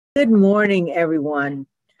Good morning, everyone.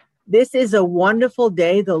 This is a wonderful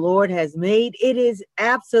day the Lord has made. It is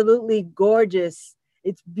absolutely gorgeous.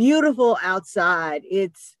 It's beautiful outside.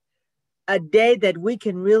 It's a day that we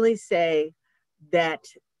can really say that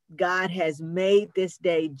God has made this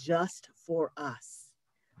day just for us.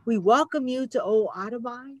 We welcome you to Old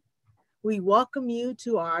Otterbein. We welcome you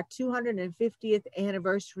to our 250th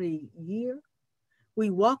anniversary year. We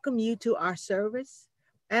welcome you to our service,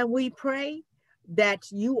 and we pray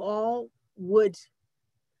that you all would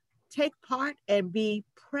take part and be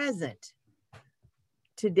present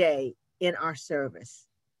today in our service.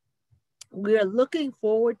 We are looking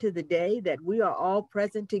forward to the day that we are all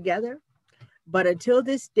present together. But until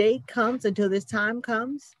this day comes, until this time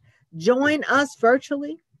comes, join us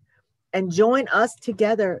virtually and join us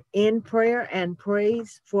together in prayer and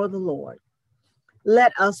praise for the Lord.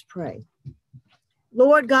 Let us pray.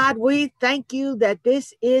 Lord God, we thank you that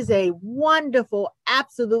this is a wonderful,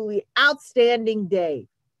 absolutely outstanding day.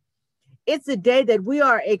 It's a day that we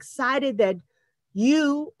are excited that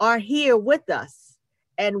you are here with us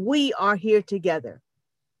and we are here together.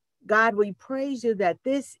 God, we praise you that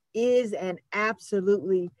this is an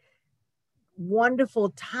absolutely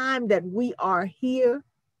wonderful time that we are here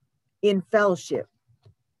in fellowship.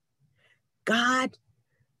 God,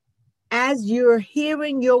 as you're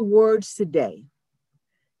hearing your words today,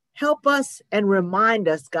 help us and remind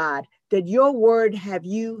us, God, that your word have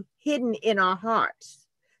you hidden in our hearts,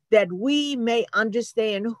 that we may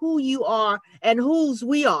understand who you are and whose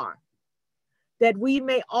we are, that we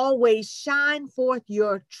may always shine forth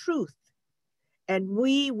your truth, and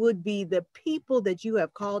we would be the people that you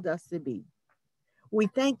have called us to be. We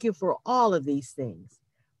thank you for all of these things.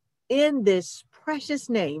 In this precious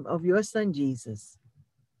name of your Son, Jesus.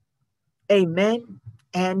 Amen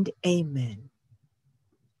and amen.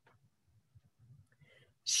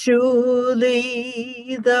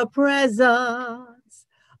 Surely the presence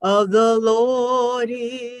of the Lord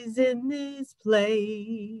is in this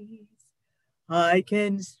place. I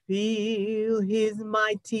can feel his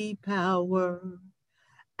mighty power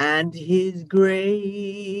and his grace.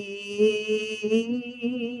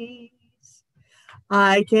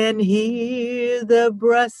 I can hear the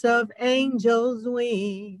breath of angels'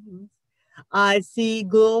 wings. I see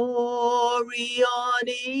glory on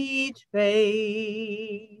each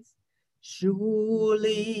face.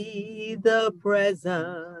 Surely the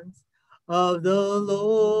presence of the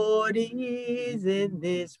Lord is in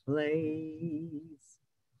this place.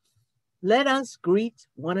 Let us greet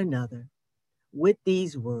one another with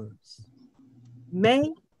these words.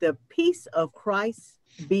 May the peace of Christ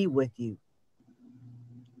be with you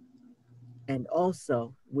and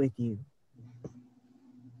also with you.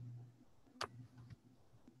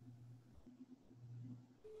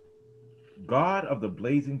 God of the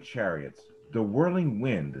blazing chariots, the whirling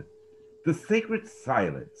wind, the sacred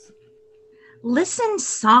silence. Listen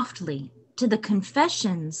softly to the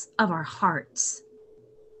confessions of our hearts.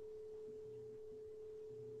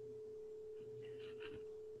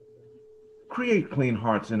 Create clean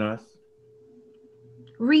hearts in us.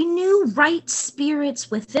 Renew right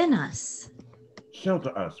spirits within us.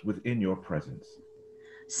 Shelter us within your presence.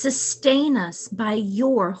 Sustain us by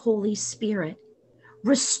your Holy Spirit.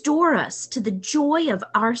 Restore us to the joy of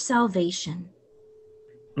our salvation.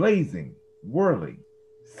 Blazing, whirling,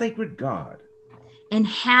 sacred God.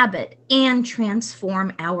 Inhabit and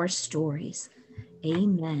transform our stories.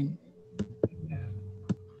 Amen. Amen.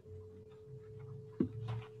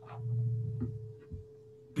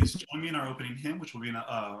 Please join me in our opening hymn, which will be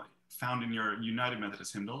found in your United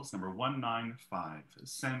Methodist hymnals, number 195,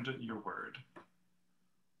 Send Your Word.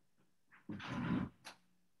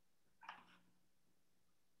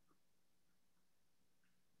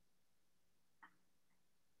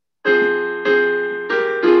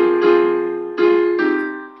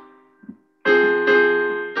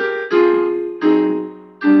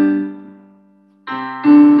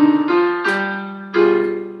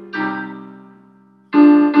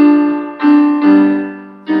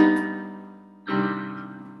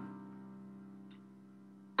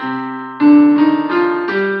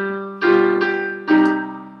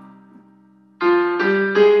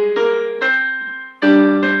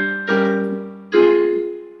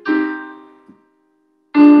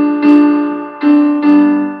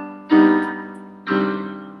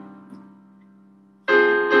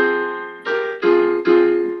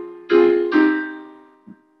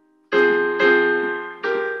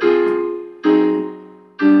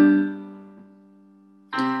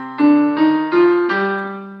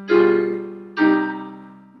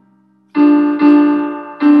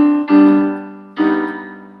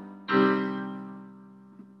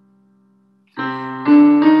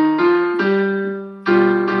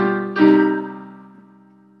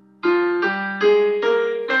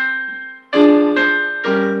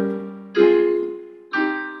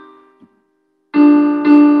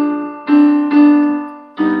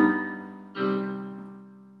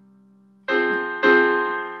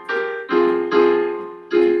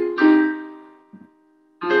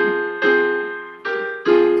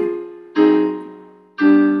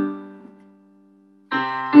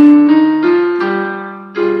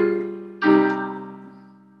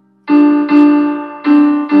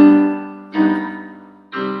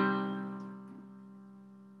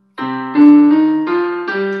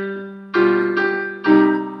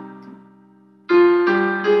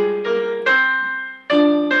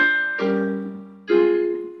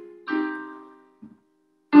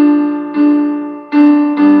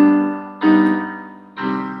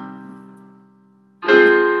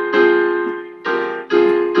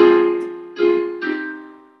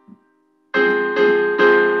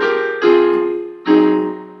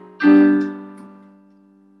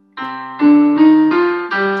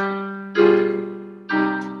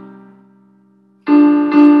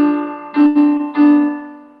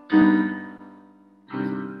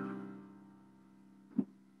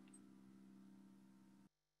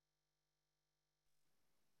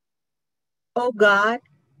 O God,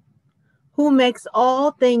 who makes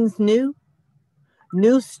all things new,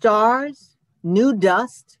 new stars, new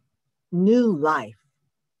dust, new life.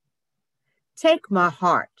 Take my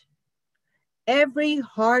heart, every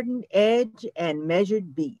hardened edge and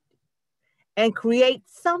measured beat, and create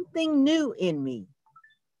something new in me.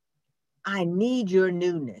 I need your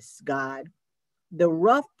newness, God, the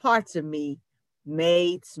rough parts of me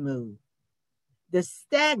made smooth, the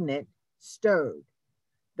stagnant stirred,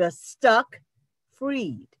 the stuck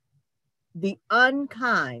freed, the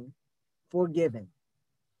unkind forgiven.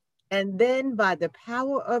 And then by the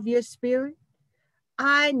power of your Spirit,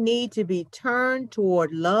 I need to be turned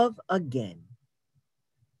toward love again.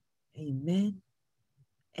 Amen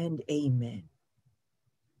and amen.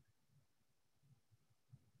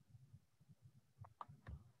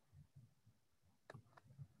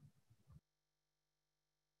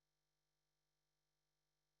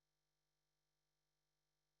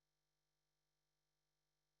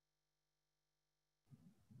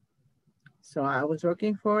 So I was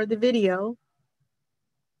looking for the video.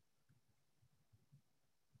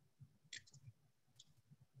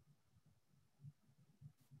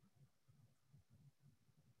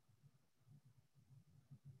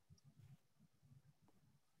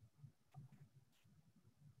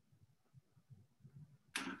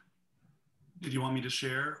 Did you want me to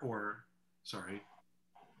share or, sorry?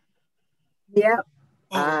 Yep.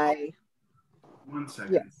 Oh, 1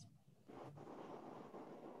 second. Yes.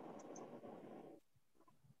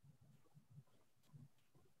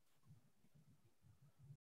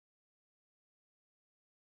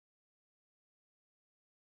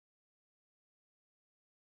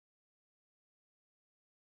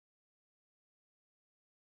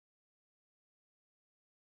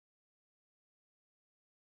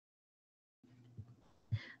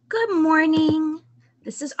 Good morning.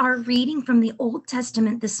 This is our reading from the Old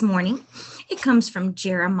Testament this morning. It comes from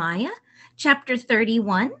Jeremiah chapter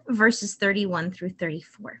 31, verses 31 through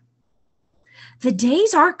 34. The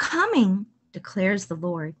days are coming, declares the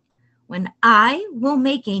Lord, when I will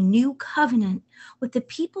make a new covenant with the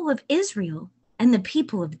people of Israel and the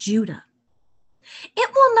people of Judah. It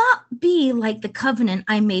will not be like the covenant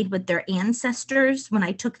I made with their ancestors when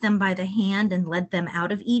I took them by the hand and led them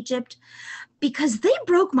out of Egypt, because they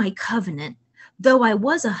broke my covenant, though I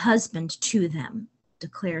was a husband to them,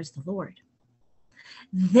 declares the Lord.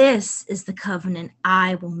 This is the covenant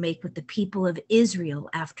I will make with the people of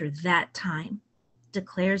Israel after that time,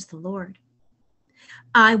 declares the Lord.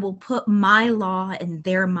 I will put my law in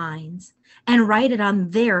their minds and write it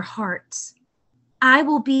on their hearts. I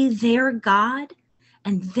will be their God,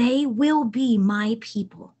 and they will be my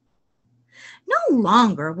people. No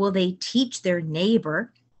longer will they teach their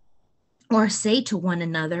neighbor or say to one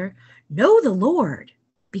another, know the Lord,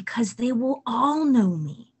 because they will all know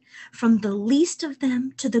me, from the least of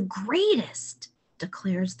them to the greatest,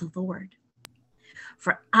 declares the Lord.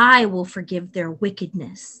 For I will forgive their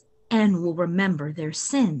wickedness and will remember their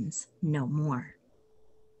sins no more.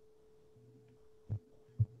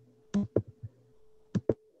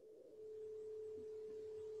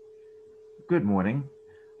 Good morning.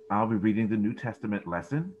 I'll be reading the New Testament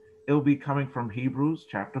lesson. It'll be coming from Hebrews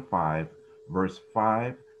chapter 5, verse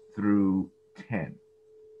 5 through 10.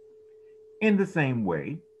 In the same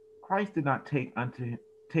way, Christ did not take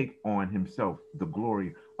on himself the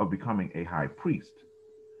glory of becoming a high priest.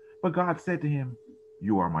 But God said to him,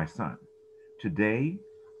 you are my son. Today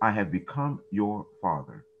I have become your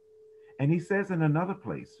father. And he says in another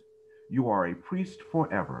place, you are a priest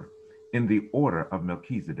forever in the order of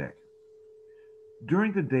Melchizedek.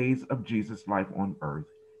 During the days of Jesus' life on earth,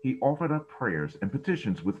 he offered up prayers and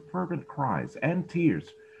petitions with fervent cries and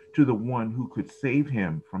tears to the one who could save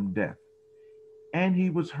him from death. And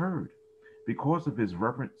he was heard because of his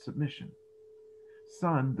reverent submission.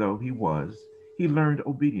 Son though he was, he learned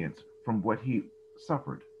obedience from what he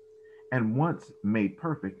suffered. And once made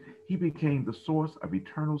perfect, he became the source of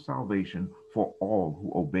eternal salvation for all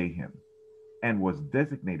who obey him, and was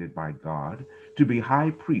designated by God to be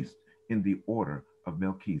high priest in the order of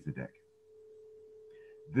Melchizedek.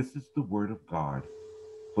 This is the word of God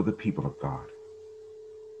for the people of God.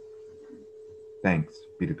 Thanks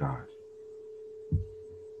be to God.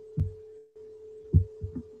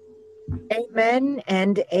 Amen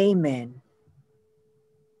and amen.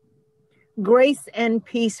 Grace and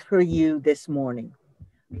peace for you this morning.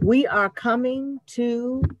 We are coming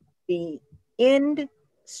to the end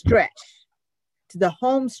stretch, to the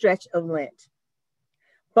home stretch of Lent.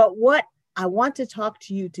 But what I want to talk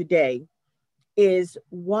to you today is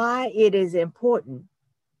why it is important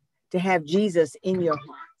to have Jesus in your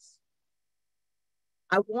hearts.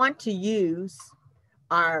 I want to use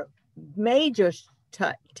our major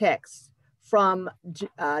texts from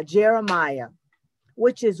Jeremiah,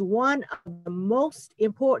 which is one of the most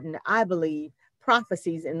important, I believe,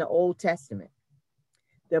 prophecies in the Old Testament.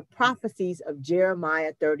 The prophecies of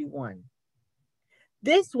Jeremiah 31.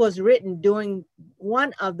 This was written during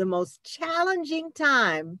one of the most challenging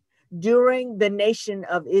times during the nation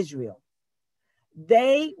of Israel.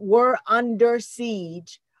 They were under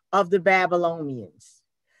siege of the Babylonians.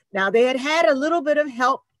 Now, they had had a little bit of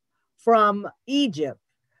help from Egypt,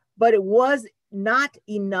 but it was not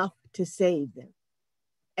enough to save them.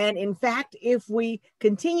 And in fact, if we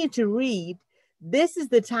continue to read, this is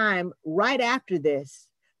the time right after this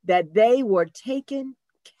that they were taken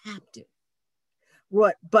captive.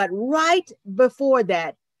 But right before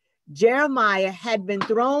that, Jeremiah had been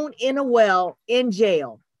thrown in a well in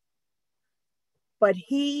jail. But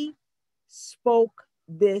he spoke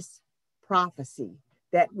this prophecy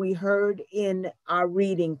that we heard in our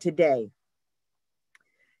reading today.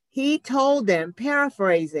 He told them,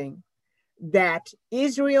 paraphrasing, that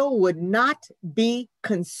Israel would not be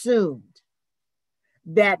consumed,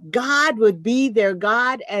 that God would be their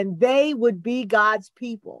God and they would be God's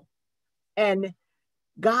people. And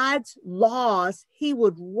God's laws, he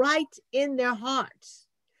would write in their hearts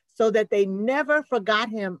so that they never forgot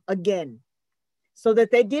him again, so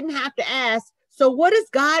that they didn't have to ask, so what does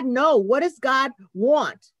God know? What does God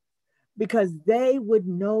want? Because they would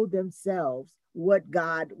know themselves what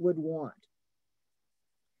God would want.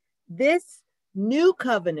 This new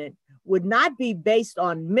covenant would not be based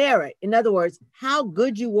on merit. In other words, how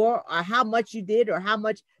good you were or how much you did or how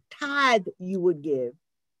much tithe you would give.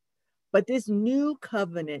 But this new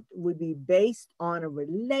covenant would be based on a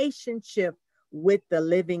relationship with the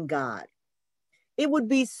living God. It would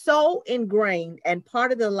be so ingrained and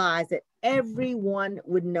part of the lives that everyone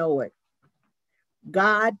would know it.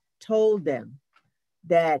 God told them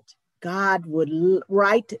that God would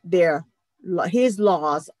write his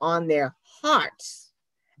laws on their hearts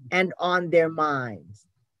and on their minds.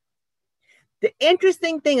 The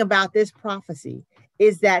interesting thing about this prophecy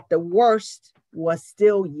is that the worst was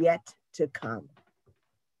still yet to come.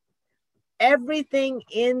 Everything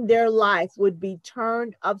in their life would be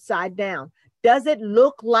turned upside down. Does it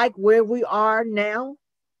look like where we are now?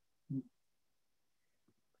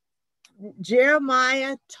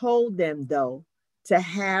 Jeremiah told them, though, to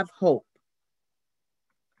have hope.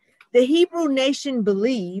 The Hebrew nation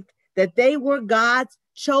believed that they were God's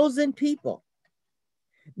chosen people.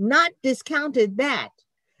 Not discounted that.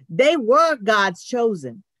 They were God's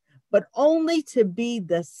chosen, but only to be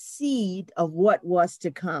the seed of what was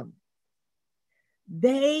to come.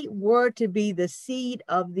 They were to be the seed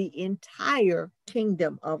of the entire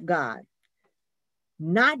kingdom of God.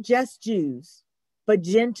 Not just Jews, but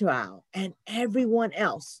Gentile and everyone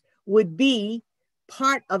else would be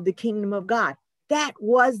part of the kingdom of God. That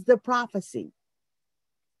was the prophecy.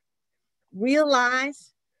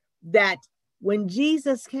 Realize that when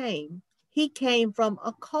Jesus came, he came from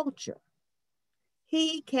a culture.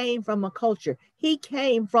 He came from a culture. He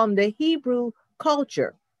came from the Hebrew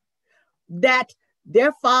culture that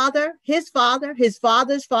their father, his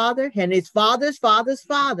father's father, and his father's father's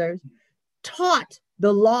fathers taught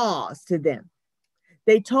the laws to them.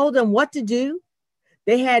 They told them what to do.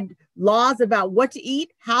 They had laws about what to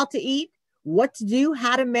eat, how to eat, what to do,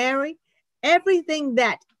 how to marry. Everything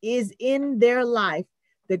that is in their life,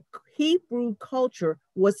 the Hebrew culture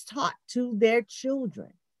was taught to their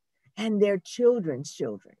children and their children's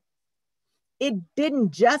children. It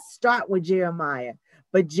didn't just start with Jeremiah,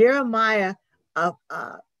 but Jeremiah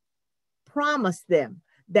promised them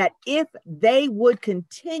that if they would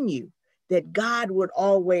continue, that God would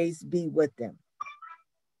always be with them.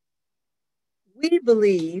 We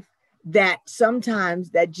believe that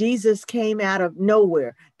sometimes that Jesus came out of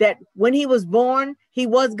nowhere, that when he was born, he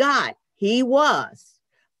was God. He was,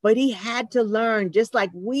 but he had to learn, just like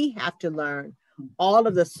we have to learn, all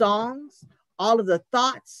of the songs, all of the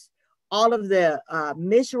thoughts, all of the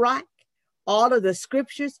Mishrach, all of the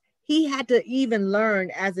scriptures. He had to even learn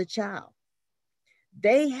as a child.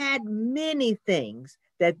 They had many things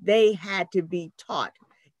that they had to be taught.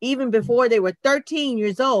 Even before they were 13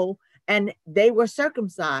 years old and they were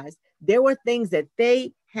circumcised, there were things that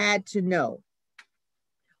they had to know.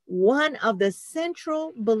 One of the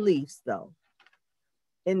central beliefs, though,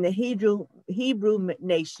 in the Hebrew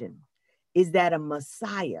nation is that a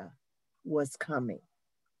Messiah was coming.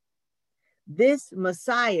 This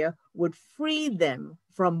Messiah would free them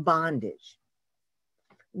from bondage,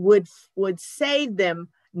 would save them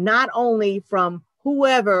not only from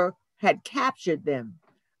whoever had captured them,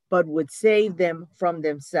 but would save them from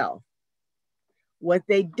themselves. What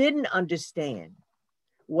they didn't understand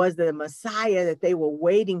was the Messiah that they were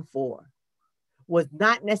waiting for was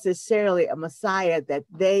not necessarily a Messiah that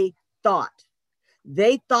they thought.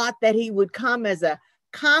 They thought that he would come as a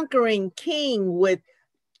conquering king with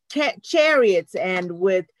chariots and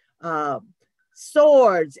with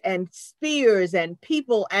swords and spears and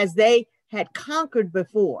people as they had conquered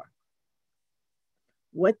before.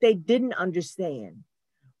 What they didn't understand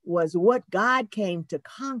was what God came to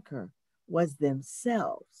conquer was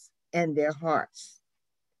themselves and their hearts.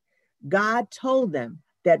 God told them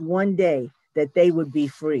that one day that they would be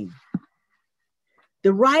free.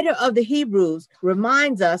 The writer of the Hebrews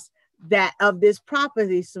reminds us that of this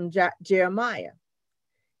prophecy from Jeremiah.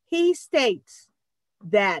 He states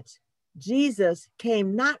that Jesus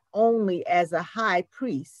came not only as a high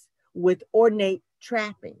priest with ornate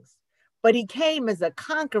trappings, but he came as a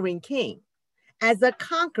conquering king, as a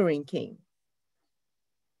conquering king.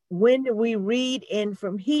 When we read in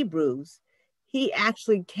from Hebrews, he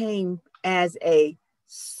actually came as a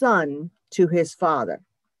son to his father.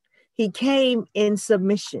 He came in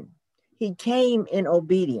submission. He came in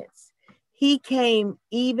obedience. He came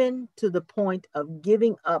even to the point of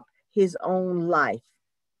giving up his own life.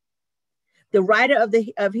 The writer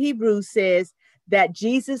of Hebrews says that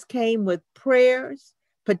Jesus came with prayers,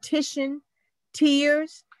 petition,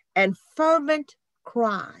 tears, and fervent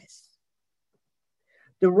cries.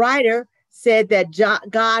 The writer said that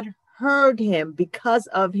God heard him because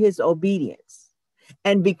of his obedience.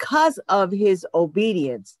 And because of his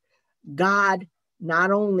obedience, God not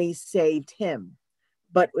only saved him,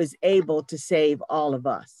 but was able to save all of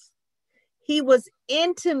us. He was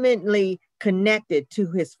intimately connected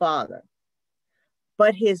to his father,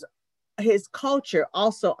 but his culture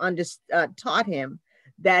also taught him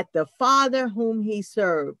that the Father whom he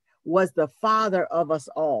served was the Father of us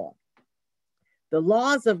all. The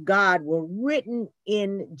laws of God were written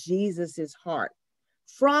in Jesus's heart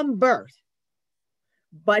from birth,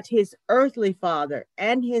 but his earthly father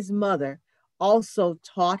and his mother also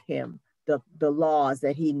taught him the laws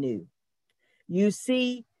that he knew. You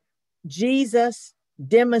see, Jesus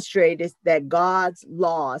demonstrated that God's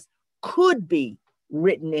laws could be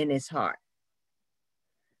written in his heart.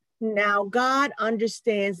 Now, God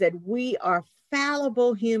understands that we are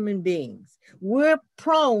fallible human beings. We're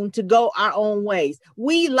prone to go our own ways.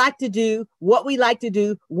 We like to do what we like to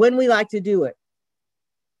do when we like to do it.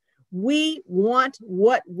 We want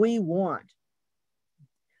what we want.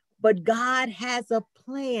 But God has a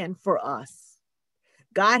plan for us.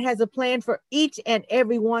 God has a plan for each and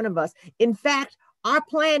every one of us. In fact, our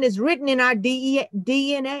plan is written in our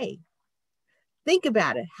DNA. Think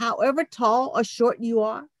about it. However tall or short you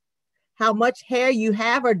are, how much hair you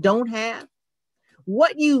have or don't have,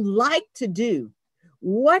 what you like to do,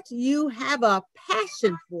 what you have a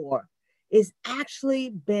passion for is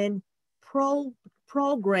actually been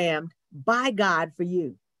programmed by God for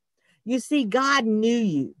you. You see, God knew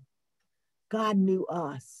you. God knew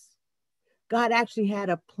us. God actually had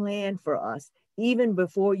a plan for us even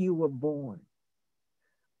before you were born.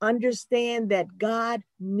 Understand that God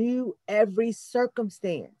knew every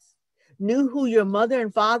circumstance, knew who your mother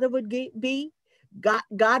and father would be.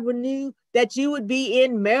 God knew that you would be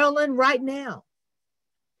in Maryland right now.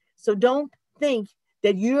 So don't think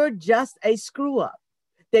that you're just a screw up,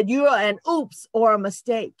 that you're an oops or a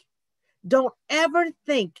mistake. Don't ever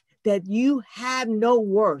think that you have no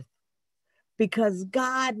worth, because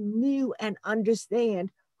God knew and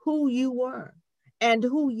understand who you were and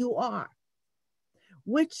who you are,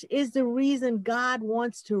 which is the reason God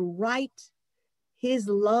wants to write his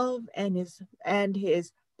love and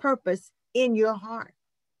his purpose in your heart.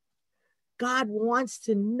 God wants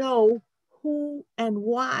to know who and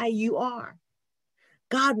why you are.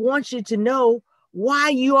 God wants you to know why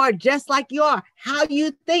you are just like you are, how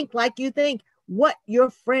you think like you think, what your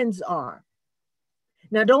friends are.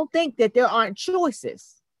 Now, don't think that there aren't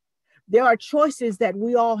choices. There are choices that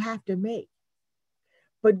we all have to make.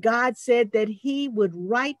 But God said that he would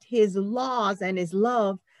write his laws and his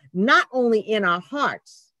love not only in our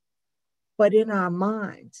hearts, but in our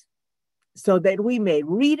minds, so that we may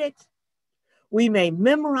read it, we may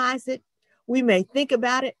memorize it, we may think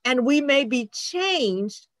about it, and we may be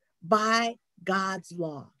changed by God's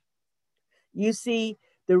law. You see,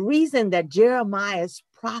 the reason that Jeremiah's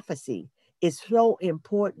prophecy is so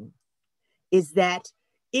important is that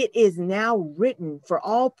it is now written for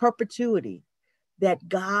all perpetuity that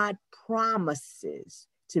God promises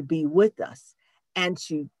to be with us and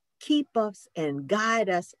to keep us and guide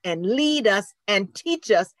us and lead us and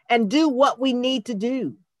teach us and do what we need to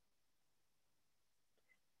do.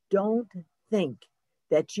 Don't think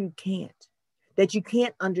that you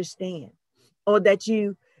can't understand, or that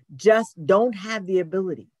you just don't have the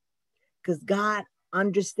ability, because God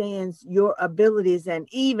understands your abilities and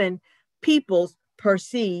even people's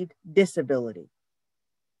perceived disability.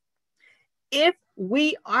 If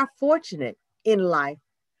we are fortunate in life,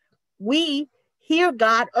 we hear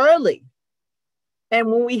God early.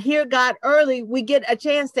 And when we hear God early, we get a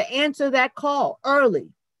chance to answer that call early.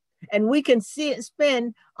 And we can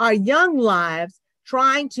spend our young lives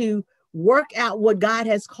trying to work out what God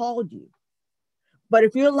has called you. But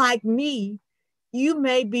if you're like me, you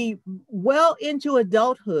may be well into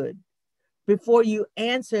adulthood before you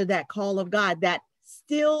answer that call of God, that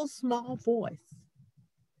still small voice.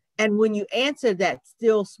 And when you answer that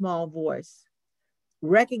still small voice,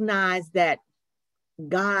 recognize that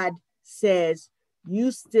God says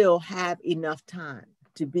you still have enough time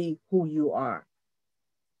to be who you are.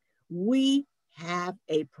 We have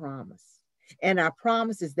a promise, and our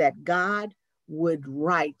promise is that God would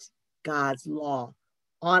write God's law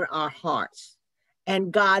on our hearts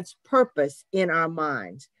and God's purpose in our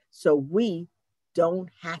minds, so we don't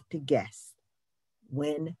have to guess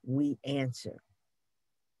when we answer.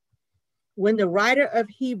 When the writer of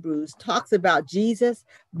Hebrews talks about Jesus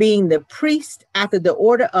being the priest after the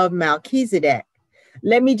order of Melchizedek,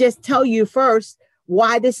 let me just tell you first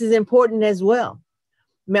why this is important as well.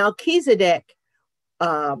 Melchizedek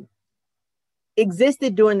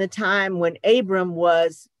existed during the time when Abraham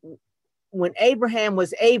was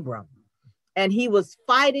Abram, and he was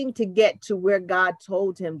fighting to get to where God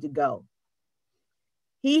told him to go.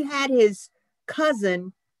 He had his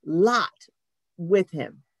cousin Lot with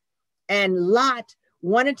him, and Lot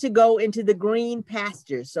wanted to go into the green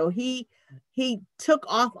pastures, so he took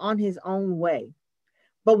off on his own way.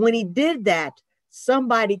 But when he did that,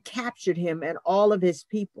 somebody captured him and all of his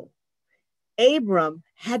people. Abram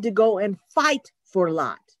had to go and fight for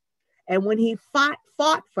Lot. And when he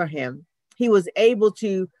fought for him, he was able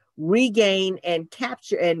to regain and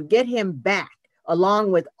capture and get him back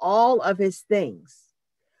along with all of his things.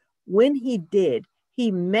 When he did,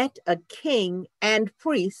 he met a king and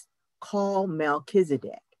priest called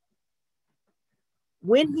Melchizedek.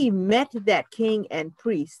 When he met that king and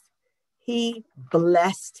priest, he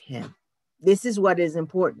blessed him. This is what is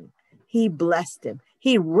important. He blessed him.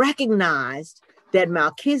 He recognized that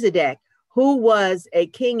Melchizedek, who was a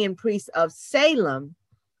king and priest of Salem,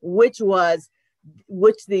 which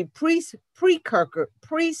the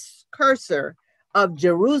precursor of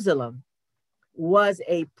Jerusalem, was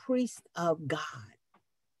a priest of God.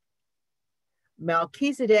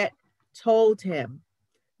 Melchizedek told him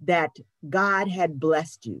that God had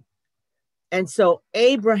blessed you. And so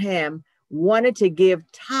Abraham wanted to give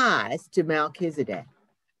tithes to Melchizedek.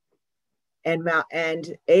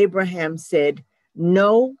 And Abraham said,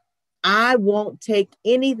 no, I won't take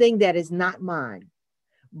anything that is not mine,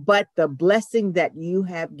 but the blessing that you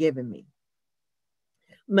have given me.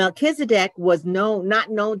 Melchizedek was not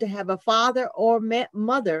known to have a father or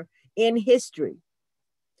mother in history.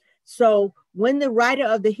 So when the writer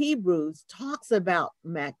of the Hebrews talks about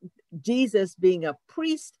Jesus being a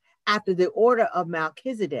priest after the order of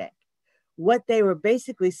Melchizedek, what they were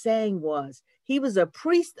basically saying was he was a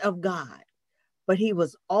priest of God, but he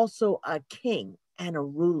was also a king and a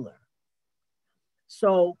ruler.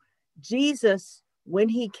 So Jesus, when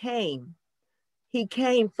he came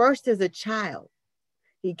first as a child.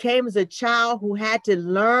 He came as a child who had to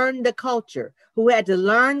learn the culture, who had to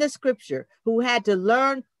learn the scripture, who had to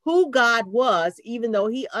learn who God was, even though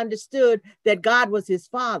he understood that God was his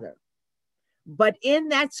father. But in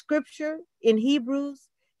that scripture in Hebrews,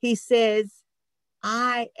 he says,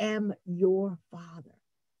 I am your father.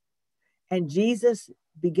 And Jesus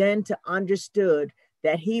began to understood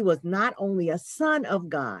that he was not only a son of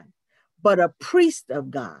God, but a priest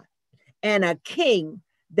of God and a king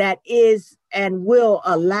that is and will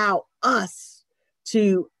allow us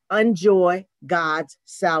to enjoy God's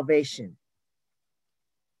salvation.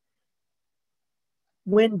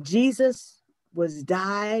 When Jesus was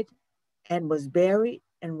died and was buried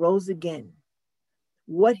and rose again,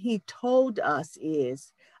 what he told us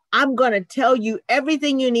is, I'm going to tell you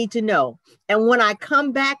everything you need to know. And when I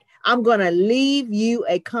come back, I'm going to leave you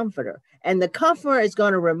a comforter. And the comforter is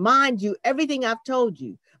going to remind you everything I've told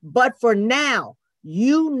you. But for now,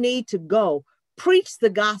 you need to go preach the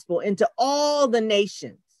gospel into all the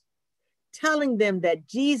nations, telling them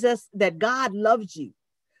that God loves you.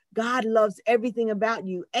 God loves everything about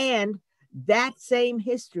you. And that same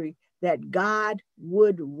history, that God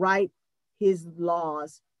would write his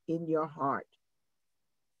laws in your heart.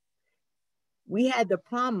 We had the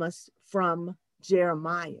promise from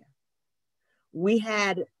Jeremiah. We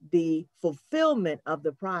had the fulfillment of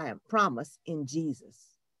the promise in Jesus.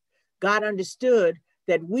 God understood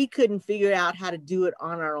that we couldn't figure out how to do it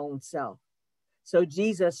on our own self. So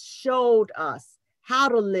Jesus showed us how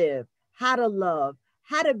to live, how to love,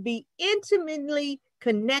 how to be intimately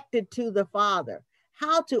connected to the Father,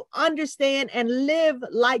 how to understand and live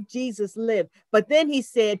like Jesus lived. But then he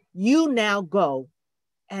said, you now go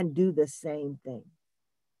and do the same thing.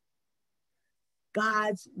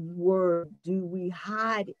 God's word do we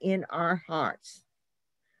hide in our hearts.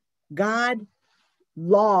 God's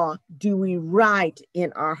law do we write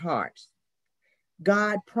in our hearts.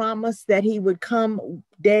 God promised that he would come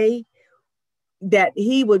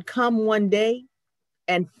one day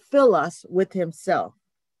and fill us with himself.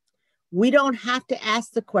 We don't have to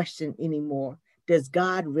ask the question anymore, does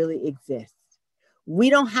God really exist? We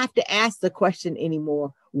don't have to ask the question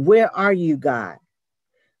anymore, where are you, God?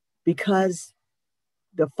 Because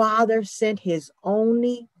the Father sent his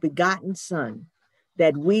only begotten Son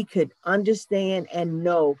that we could understand and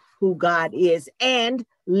know who God is and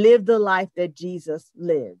live the life that Jesus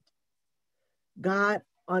lived. God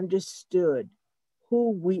understood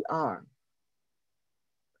who we are.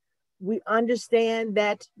 We understand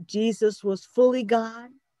that Jesus was fully God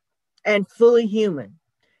and fully human.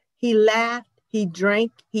 He laughed, he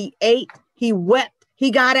drank, he ate, he wept, he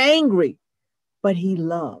got angry, but he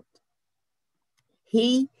loved.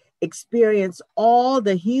 He experienced all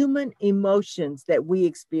the human emotions that we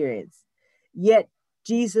experience, yet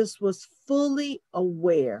Jesus was fully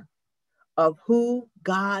aware of who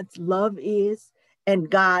God's love is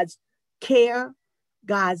and God's care,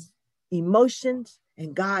 God's emotions,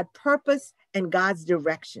 and God's purpose and God's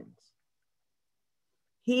directions.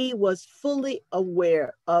 He was fully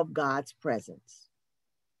aware of God's presence.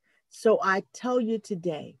 So I tell you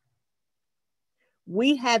today,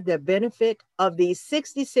 we have the benefit of these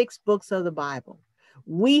 66 books of the Bible.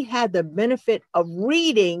 We have the benefit of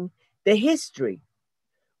reading the history.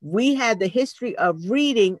 We have the history of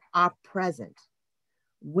reading our present.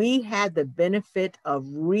 We have the benefit of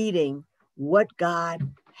reading what God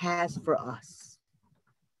has for us.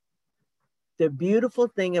 The beautiful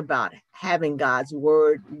thing about having God's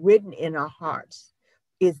word written in our hearts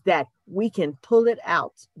is that we can pull it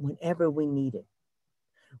out whenever we need it.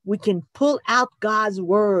 We can pull out God's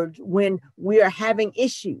word when we are having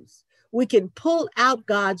issues. We can pull out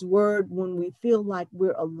God's word when we feel like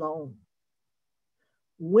we're alone.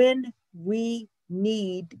 When we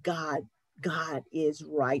need God, God is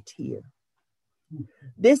right here.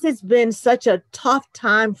 This has been such a tough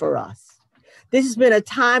time for us. This has been a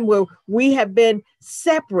time where we have been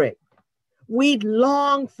separate. We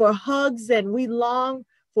long for hugs and we long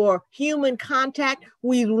for human contact.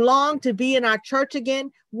 We long to be in our church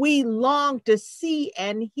again. We long to see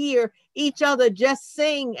and hear each other just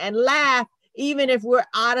sing and laugh, even if we're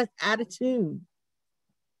out of tune.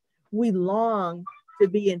 We long to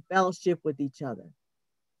be in fellowship with each other.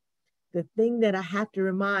 The thing that I have to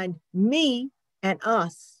remind me and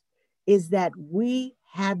us is that we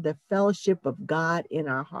have the fellowship of God in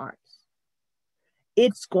our hearts.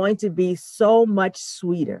 It's going to be so much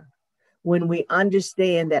sweeter when we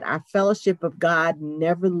understand that our fellowship of God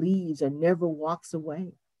never leaves or never walks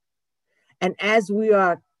away. And as we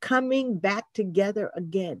are coming back together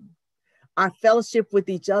again, our fellowship with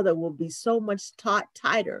each other will be so much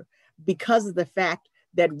tighter because of the fact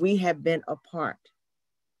that we have been apart.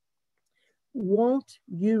 Won't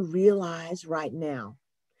you realize right now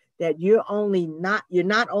that you're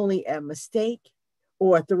not only a mistake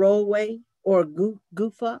or a throwaway or a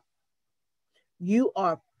goof up, you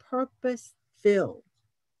are purpose-filled.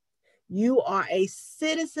 You are a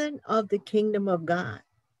citizen of the kingdom of God.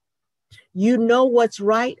 You know what's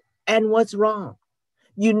right and what's wrong.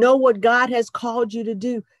 You know what God has called you to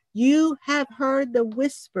do. You have heard the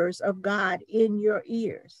whispers of God in your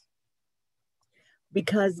ears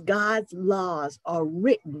because God's laws are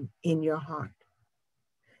written in your heart.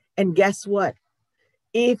 And guess what?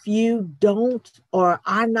 If you don't or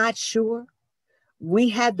are not sure, we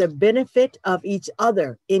have the benefit of each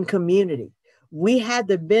other in community. We have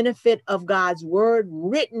the benefit of God's word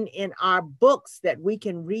written in our books that we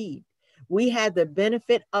can read. We have the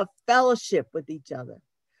benefit of fellowship with each other.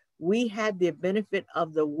 We have the benefit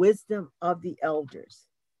of the wisdom of the elders.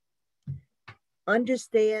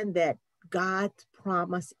 Understand that God's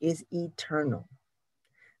promise is eternal.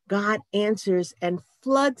 God answers and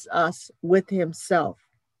floods us with himself.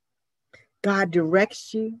 God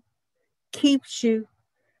directs you, keeps you,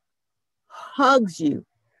 hugs you,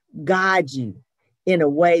 guides you in a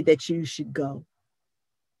way that you should go.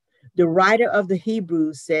 The writer of the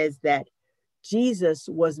Hebrews says that Jesus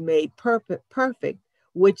was made perfect,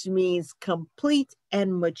 which means complete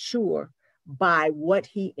and mature by what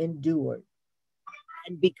he endured.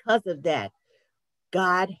 And because of that,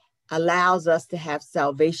 God allows us to have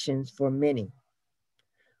salvations for many.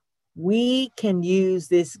 We can use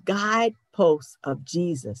this guidepost of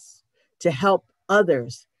Jesus to help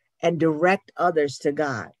others and direct others to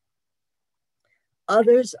God.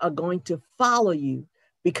 Others are going to follow you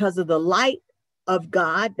because of the light of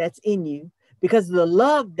God that's in you, because of the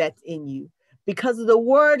love that's in you, because of the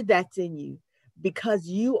word that's in you, because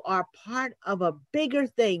you are part of a bigger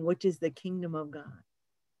thing, which is the kingdom of God.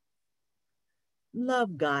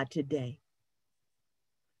 Love God today.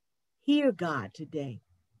 Hear God today.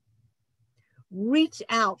 Reach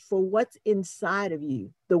out for what's inside of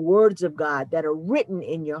you, the words of God that are written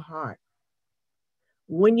in your heart.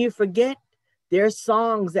 When you forget, there are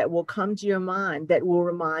songs that will come to your mind that will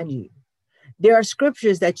remind you. There are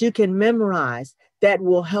scriptures that you can memorize that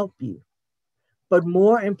will help you. But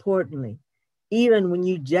more importantly, even when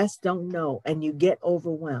you just don't know and you get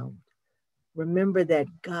overwhelmed, remember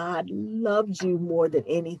that God loves you more than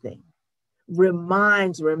anything.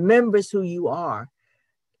 Remembers who you are,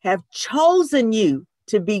 have chosen you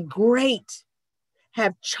to be great,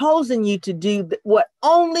 have chosen you to do what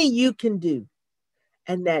only you can do,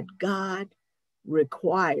 and that God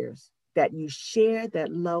requires that you share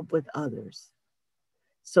that love with others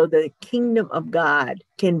so the kingdom of God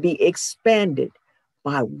can be expanded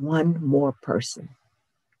by one more person.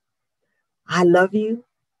 I love you.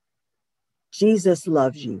 Jesus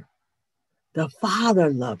loves you. The Father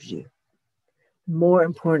loves you. More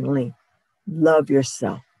importantly, love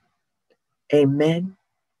yourself. Amen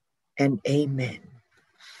and amen.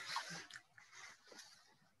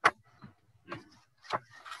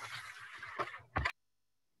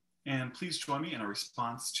 And please join me in a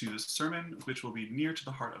response to the sermon, which will be Near to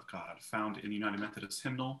the Heart of God, found in United Methodist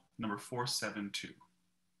hymnal number 472.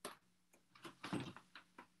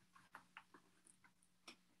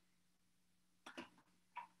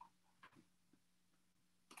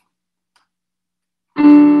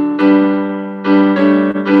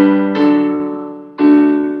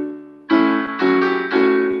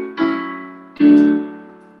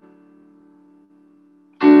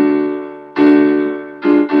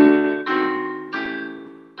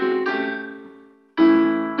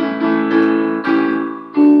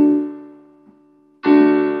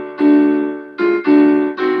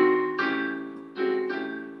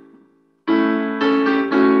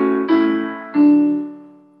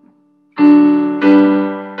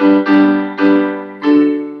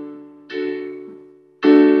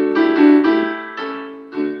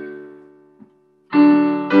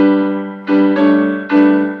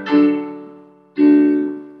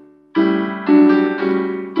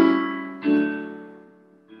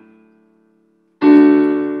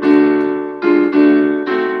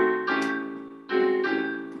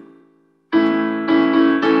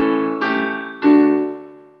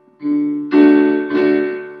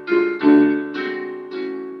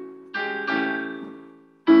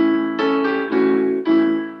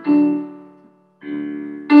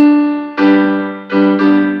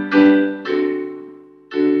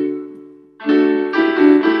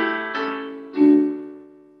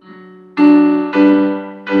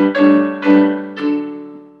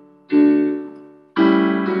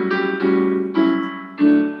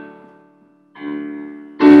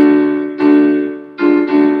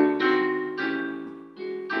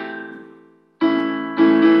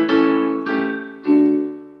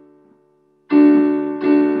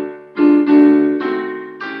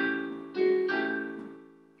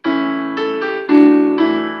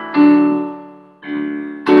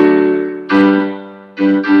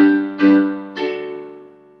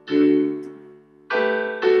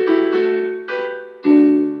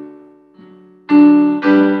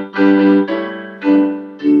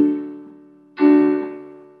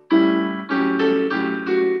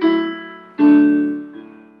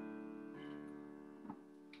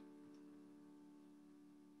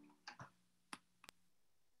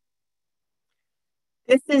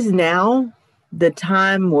 This is now the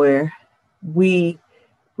time where we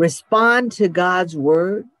respond to God's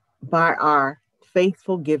word by our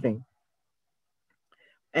faithful giving.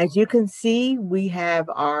 As you can see, we have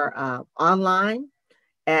our online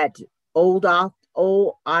at Otterbein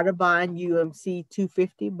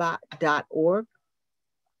UMC250.org.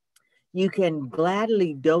 You can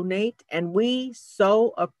gladly donate, and we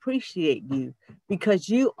so appreciate you because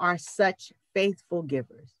you are such faithful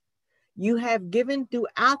givers. You have given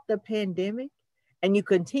throughout the pandemic, and you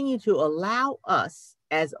continue to allow us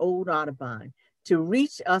as Old Otterbein to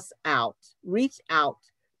reach out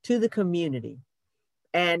to the community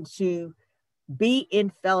and to be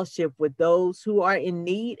in fellowship with those who are in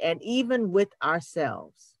need and even with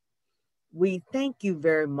ourselves. We thank you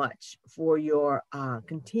very much for your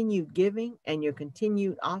continued giving and your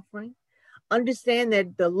continued offering. Understand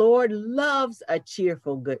that the Lord loves a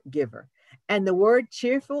cheerful giver. And the word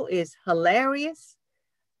cheerful is hilarious,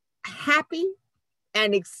 happy,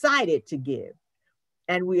 and excited to give.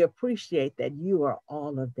 And we appreciate that you are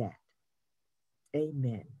all of that.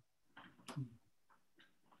 Amen.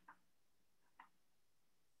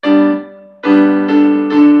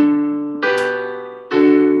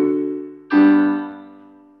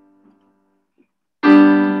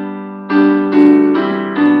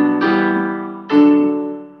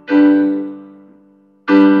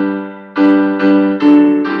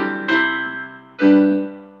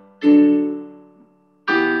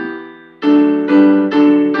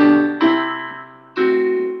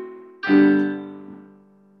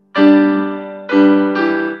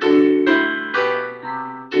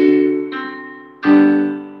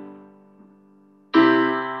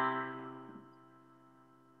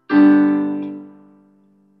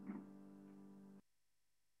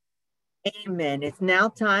 Amen. It's now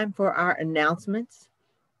time for our announcements.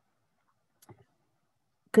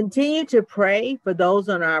 Continue to pray for those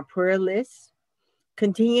on our prayer list.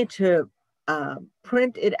 Continue to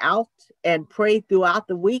print it out and pray throughout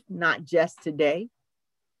the week, not just today.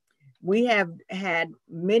 We have had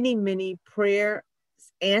many prayers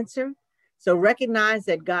answered. So recognize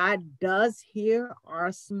that God does hear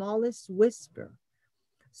our smallest whisper.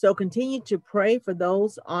 So continue to pray for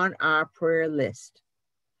those on our prayer list.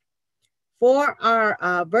 For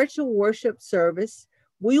our virtual worship service,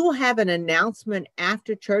 we will have an announcement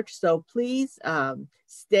after church. So please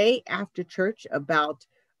stay after church about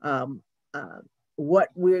what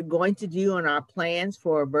we're going to do on our plans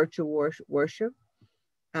for virtual worship.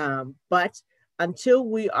 But until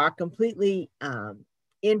we are completely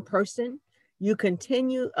in person, you can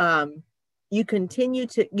continue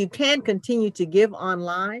to give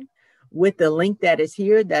online with the link that is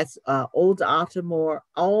here. That's Old Otterbein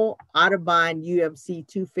UMC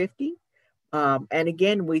 250. And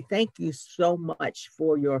again, we thank you so much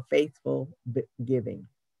for your faithful giving.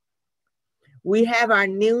 We have our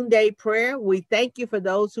noonday prayer. We thank you for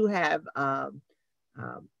those who have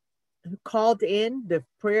called in. The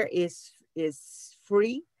prayer is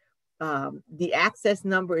free. The access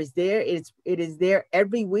number is there. It is there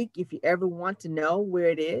every week if you ever want to know where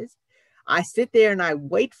it is. I sit there and I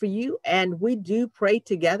wait for you, and we do pray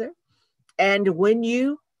together. And when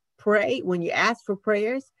you pray, when you ask for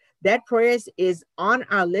prayers, that prayers is on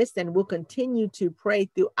our list, and we'll continue to pray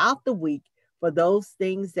throughout the week for those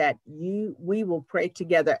things that we will pray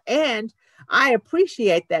together. And I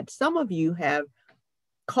appreciate that some of you have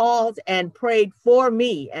called and prayed for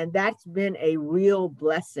me, and that's been a real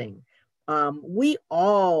blessing. We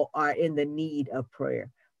all are in the need of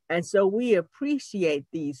prayer. And so we appreciate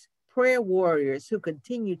these prayer warriors who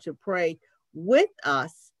continue to pray with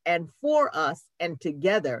us and for us, and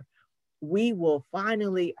together we will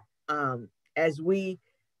finally, as we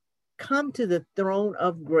come to the throne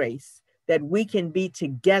of grace, that we can be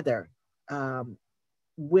together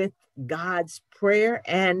with God's prayer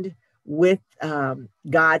and with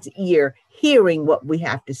God's ear, hearing what we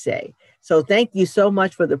have to say. So thank you so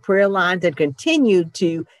much for the prayer lines, and continue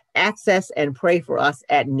to access and pray for us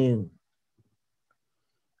at noon.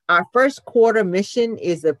 Our first quarter mission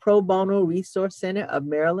is the Pro Bono Resource Center of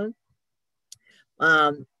Maryland.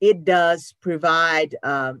 It does provide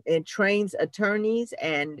and trains attorneys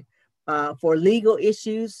and for legal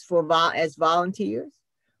issues as volunteers.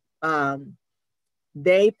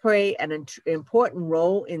 They play an important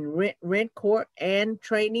role in rent court and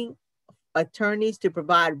training attorneys to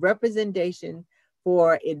provide representation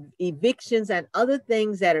for evictions and other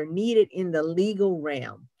things that are needed in the legal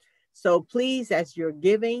realm. So please, as you're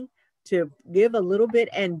giving, to give a little bit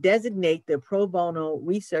and designate the Pro Bono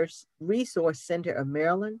Resource Center of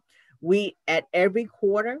Maryland. We, at every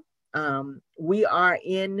quarter, we are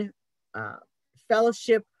in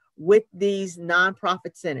fellowship with these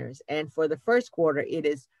nonprofit centers. And for the first quarter, it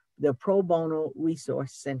is the Pro Bono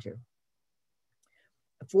Resource Center.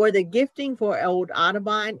 For the gifting for Old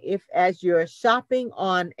Otterbein, if as you're shopping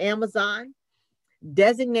on Amazon,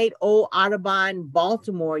 designate Old Otterbein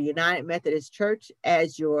Baltimore United Methodist Church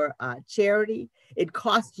as your charity. It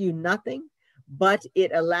costs you nothing, but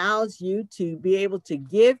it allows you to be able to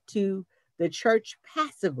give to the church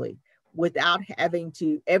passively without having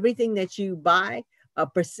to, everything that you buy, a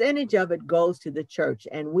percentage of it goes to the church.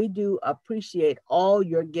 And we do appreciate all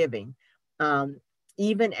your giving,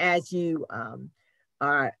 even as you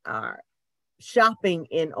are shopping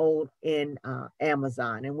in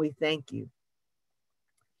Amazon, and we thank you.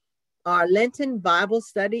 Our Lenten Bible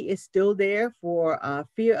study is still there for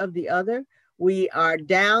Fear of the Other. We are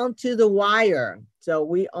down to the wire. So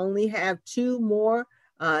we only have 2 more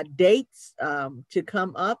dates to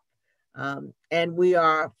come up. And we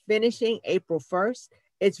are finishing April 1st.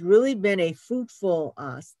 It's really been a fruitful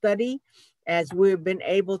study as we've been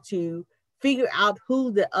able to figure out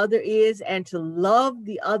who the other is and to love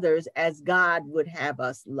the others as God would have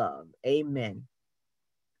us love. Amen.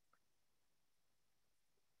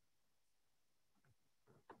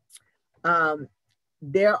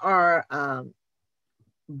 There are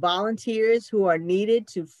volunteers who are needed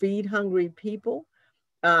to feed hungry people.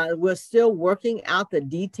 We're still working out the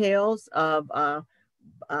details of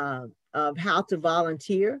how to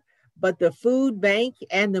volunteer, but the food bank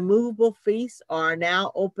and the movable feast are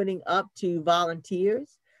now opening up to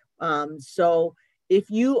volunteers. So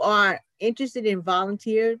if you are interested in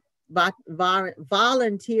volunteering,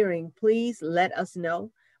 please let us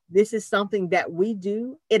know. This is something that we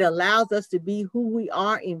do. It allows us to be who we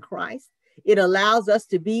are in Christ. It allows us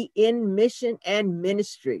to be in mission and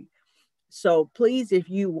ministry. So please, if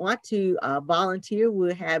you want to volunteer,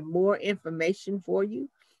 we'll have more information for you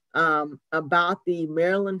about the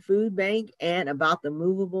Maryland Food Bank and about the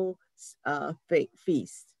movable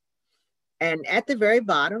feast. And at the very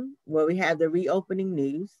bottom, where we have the reopening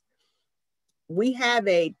news, we have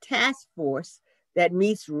a task force that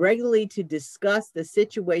meets regularly to discuss the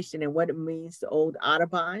situation and what it means to Old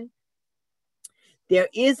Otterbein. There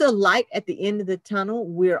is a light at the end of the tunnel.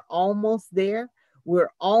 We're almost there.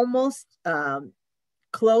 We're almost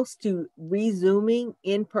close to resuming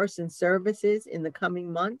in-person services in the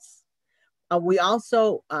coming months. We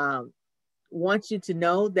also want you to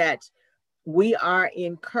know that we are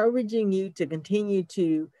encouraging you to continue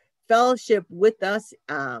to fellowship with us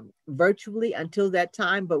virtually until that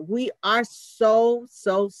time, but we are so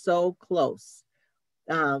close.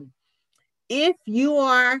 If you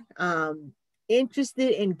are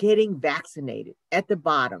interested in getting vaccinated, at the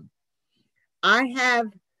bottom, I have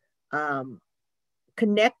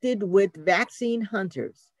connected with vaccine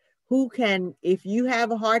hunters who can, if you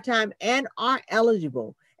have a hard time and are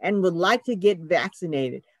eligible and would like to get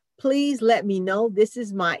vaccinated, please let me know. This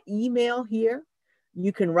is my email here.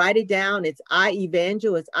 You can write it down. It's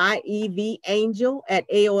iEvangel. It's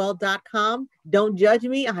ievangel@aol.com. Don't judge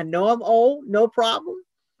me. I know I'm old, no problem,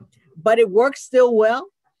 but it works still well.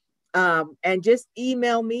 And just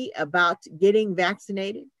email me about getting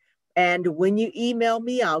vaccinated. And when you email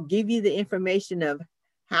me, I'll give you the information of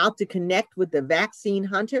how to connect with the vaccine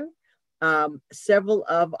hunter. Several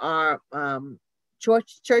of our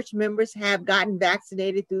church members have gotten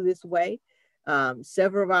vaccinated through this way.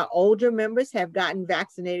 Several of our older members have gotten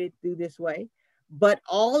vaccinated through this way. But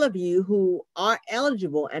all of you who are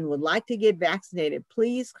eligible and would like to get vaccinated,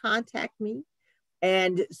 please contact me,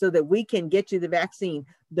 and so that we can get you the vaccine.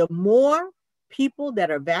 The more people that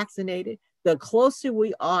are vaccinated, the closer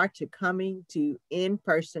we are to coming to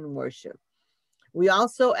in-person worship. We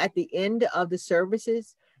also, at the end of the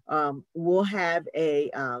services, we'll have a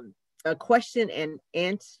question and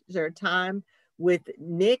answer time with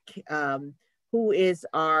Nick, who is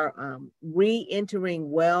our Re-Entering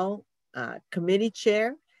Well committee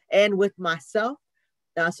chair, and with myself,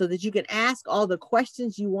 so that you can ask all the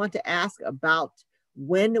questions you want to ask about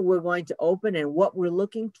when we're going to open and what we're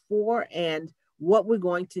looking for and what we're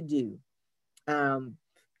going to do. And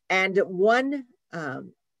one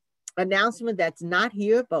announcement that's not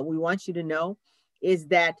here, but we want you to know, is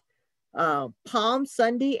that Palm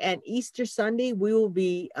Sunday and Easter Sunday, we will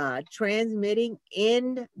be transmitting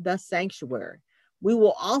in the sanctuary. We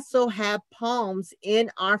will also have palms in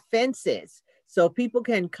our fences, so people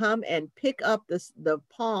can come and pick up the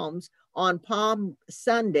palms on Palm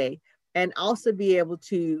Sunday, and also be able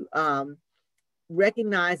to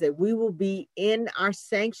recognize that we will be in our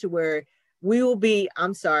sanctuary. We will be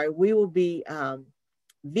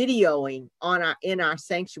videoing in our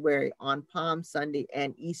sanctuary on Palm Sunday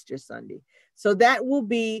and Easter Sunday. So that will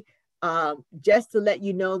be just to let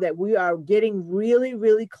you know that we are getting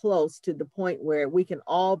really close to the point where we can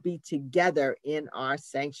all be together in our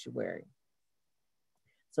sanctuary.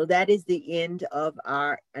 So that is the end of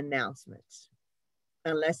our announcements,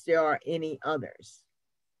 unless there are any others.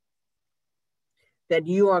 That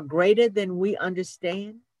you are greater than we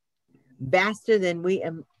understand, vaster than we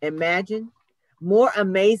imagine, more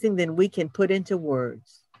amazing than we can put into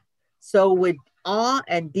words. So with awe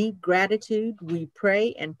and deep gratitude, we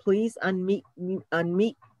pray, and please unmute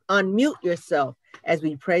yourself as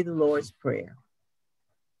we pray the Lord's Prayer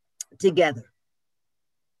together.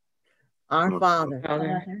 Our Father,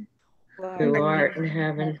 who art in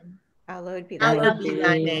heaven, hallowed be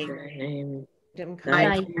thy name.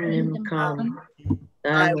 Thy kingdom come,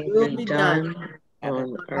 thy will be done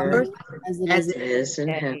on earth as it is in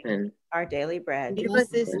heaven. Our daily bread. Give us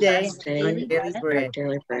this day our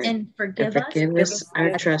daily bread. and forgive Forgive us us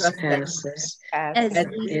our trespasses, as as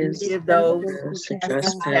we we forgive forgive those who who trespass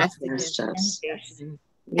trespass against us.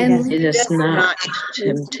 And Lead us not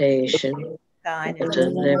to temptation, thine but is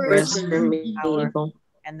deliver us from power evil.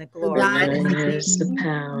 and the For glory thine is the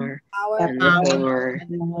power and the power glory and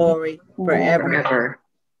the glory forever. forever.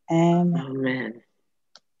 Amen. Amen.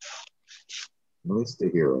 Nice to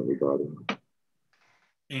hear, everybody.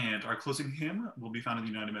 And our closing hymn will be found in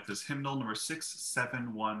the United Methodist hymnal number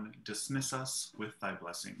 671, Dismiss Us with Thy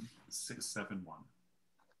Blessing. 671.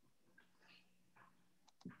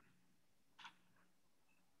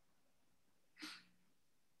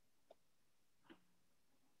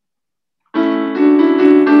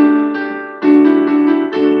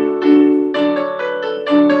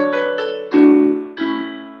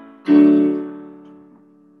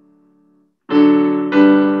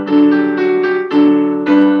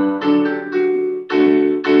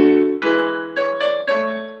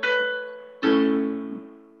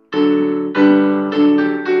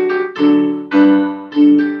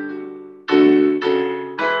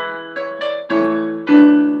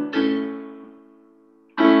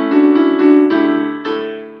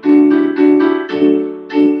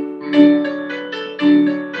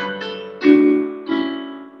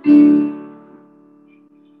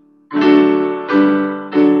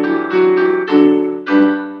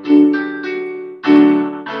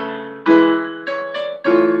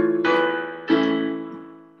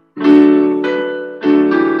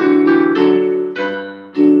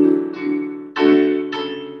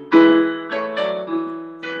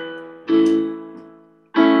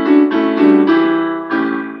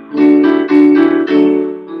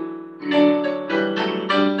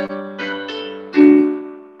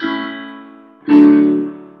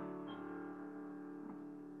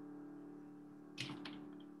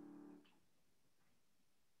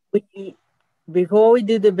 Before we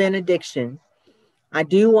do the benediction, I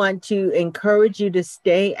do want to encourage you to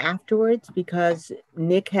stay afterwards because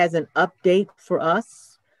Nick has an update for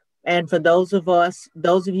us. And for those of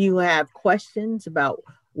you who have questions about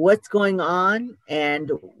what's going on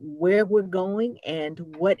and where we're going and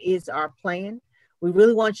what is our plan, we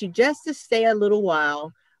really want you just to stay a little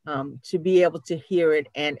while to be able to hear it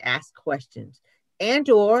and ask questions. And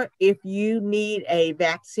or if you need a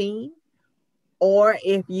vaccine, or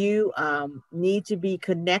if you need to be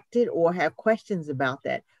connected or have questions about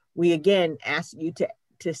that, we again ask you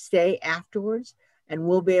to stay afterwards and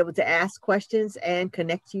we'll be able to ask questions and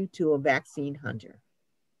connect you to a vaccine hunter.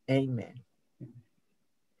 Amen.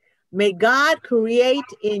 May God create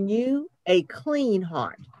in you a clean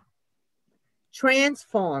heart,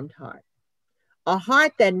 transformed heart, a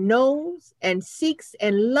heart that knows and seeks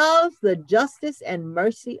and loves the justice and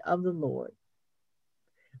mercy of the Lord.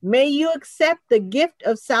 May you accept the gift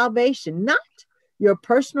of salvation, not your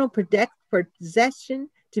personal possession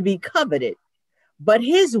to be coveted, but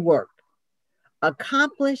his work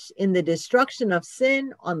accomplished in the destruction of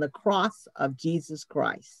sin on the cross of Jesus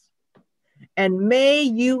Christ. And may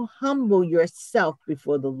you humble yourself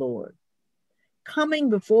before the Lord, coming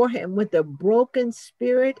before him with a broken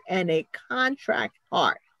spirit and a contrite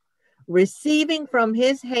heart, receiving from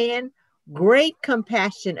his hand great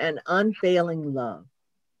compassion and unfailing love.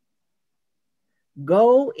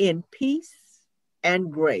 Go in peace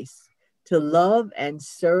and grace to love and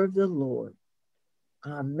serve the Lord.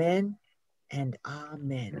 Amen and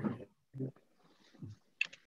amen.